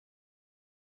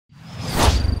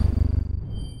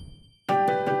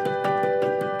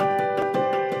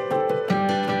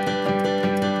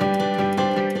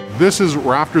This is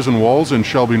Rafters and Walls in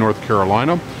Shelby, North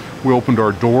Carolina. We opened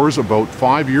our doors about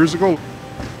 5 years ago.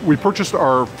 We purchased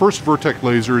our first Virtek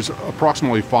lasers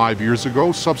approximately 5 years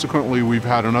ago. Subsequently, we've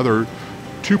had another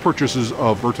 2 purchases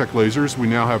of Virtek lasers. We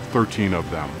now have 13 of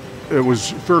them. It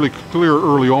was fairly clear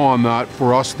early on that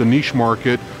for us, the niche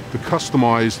market, the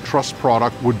customized truss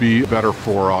product would be better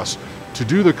for us. To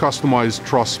do the customized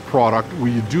truss product,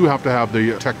 we do have to have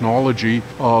the technology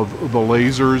of the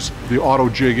lasers, the auto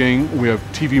jigging. We have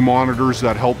TV monitors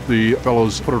that help the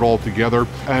fellows put it all together.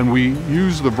 And we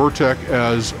use the Virtek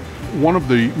as one of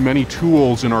the many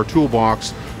tools in our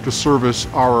toolbox to service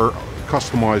our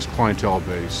customized clientele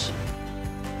base.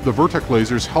 The Virtek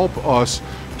lasers help us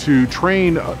to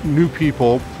train new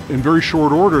people. In very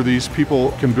short order, these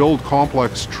people can build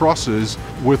complex trusses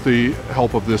with the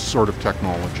help of this sort of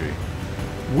technology.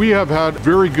 We have had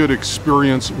very good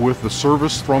experience with the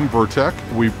service from Virtek.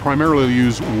 We primarily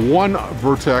use one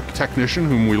Virtek technician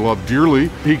whom we love dearly.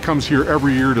 He comes here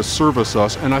every year to service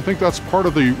us, and I think that's part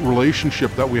of the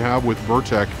relationship that we have with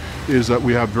Virtek, is that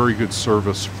we have very good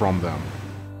service from them.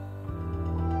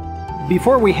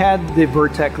 Before we had the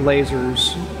Virtek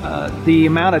lasers, the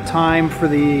amount of time for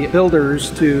the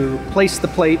builders to place the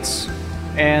plates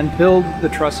and build the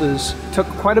trusses took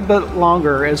quite a bit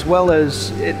longer, as well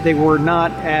as they were not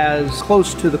as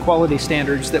close to the quality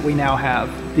standards that we now have.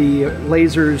 The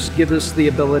lasers give us the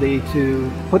ability to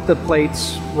put the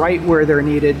plates right where they're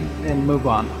needed and move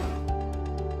on.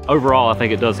 Overall, I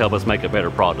think it does help us make a better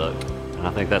product, and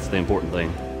I think that's the important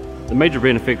thing. The major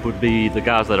benefit would be the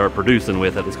guys that are producing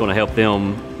with it. It's going to help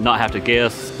them not have to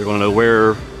guess. They're going to know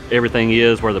where everything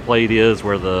is, where the plate is,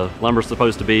 where the lumber's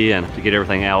supposed to be, and to get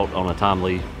everything out on a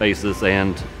timely basis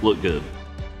and look good.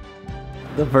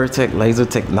 The Virtek laser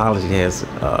technology has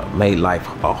made life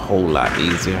a whole lot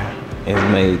easier. It's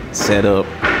made setup,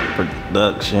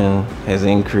 production has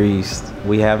increased.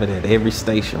 We have it at every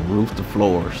station, roof to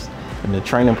floors. And the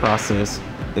training process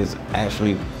is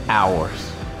actually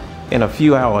hours. In a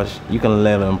few hours, you can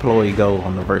let an employee go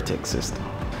on the Virtek system.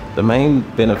 The main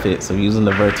benefits of using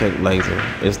the Virtek laser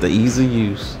is the ease of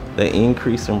use, the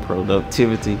increase in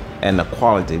productivity, and the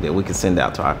quality that we can send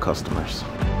out to our customers.